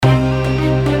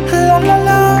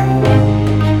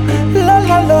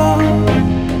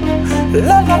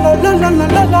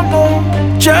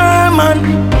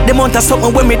amount of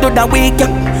something when me do that week,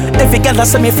 yeah. Every girl that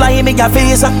say me fly, me a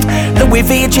visa. Louis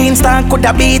V jeans stand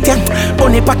coulda beat ya.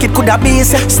 Bunny pocket coulda beat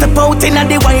ya. Step out inna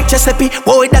the white Giuseppe,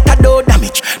 boy that a do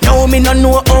damage. Now me no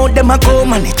know how them a go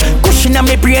manage. Cushion on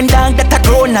me brain dog that a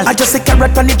grow knowledge. I just a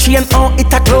carrot on the chain, oh it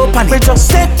a grow pan it. We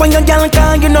just take when your girl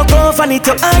can, you no go fan it.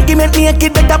 Your argument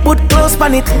naked, better put clothes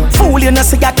pan it. Fool you no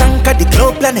say I conquer the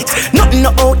globe planet. Nothing no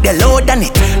out the load on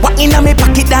it. What inna me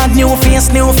pocket dog, new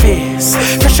face, new face.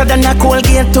 Fresher than a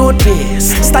Colgate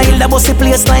toothpaste. Style that bossy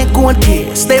place like gold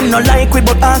case. Them no like we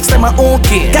but ask them a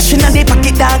okay. Cash inna the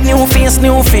pocket dog, new face,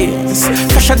 new face.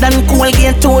 Fresher than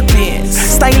Colgate toothpaste.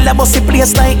 Style that bossy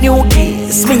place like new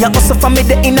keys. Me a hustle for me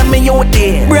the inna me out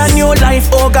there. Brand new life,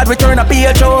 oh God, we turn a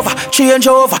page over. Change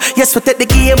over, yes we take the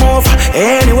game over.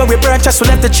 Anywhere we purchase we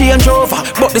left the change over.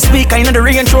 But the speaker inna the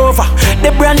Range Rover.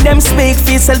 The brand them speak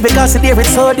for itself because it there it's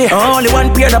so there. Only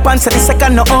one pair of pants and the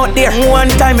second no out there. One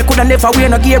time me coulda never wear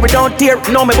no gear without tear.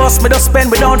 No me boss me just spend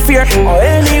without fear.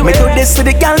 Me do this to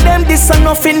the gal them, this a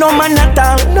nothing no man at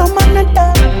all. No man at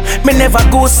all. Me never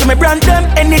go see me brand them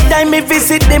anytime me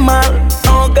visit them all.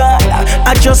 Oh God,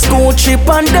 I just go cheap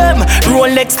on them.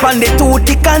 Rolex pan the two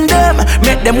tick on them.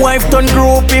 Make them wife turn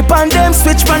groupie on them.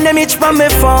 Switch pan them each pan me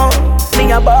phone.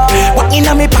 What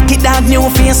inna me pocket dog, new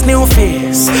face, new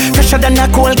face. Fresher than a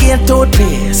Colgate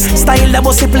toothpaste. Style that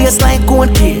bossy place like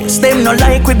gold case. Them no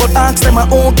like we but ask them a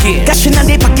okay. Cash inna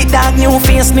the pocket dog, new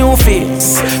face, new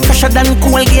face. Fresher than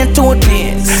Colgate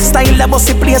toothpaste. Style that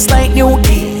bossy place like new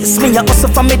keys. Me a hustle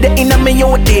for me the inna me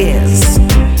out days.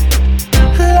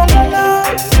 La la la,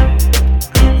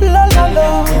 la la la,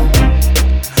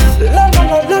 la la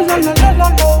la la la la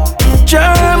la.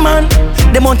 German,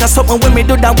 the amount of something when me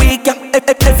do that week, yeah.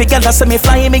 Every girl that say me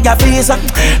fly, me a visa.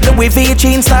 Louis V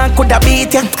jeans stand coulda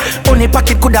beat ya. Bunny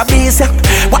pocket coulda beat ya.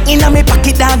 What inna me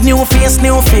pocket dog, new face,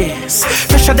 new face.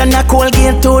 Fresher than a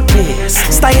Colgate toothpaste.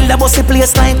 Style that bossy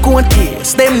place like gold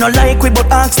case. Them no like we but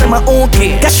ask them a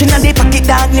okay. Cash inna the pocket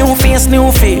dog, new face,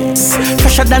 new face.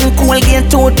 Fresher than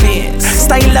Colgate toothpaste.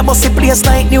 Style that bossy place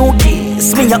like new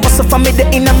keys. Me a hustle for me the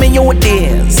inna me out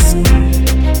days.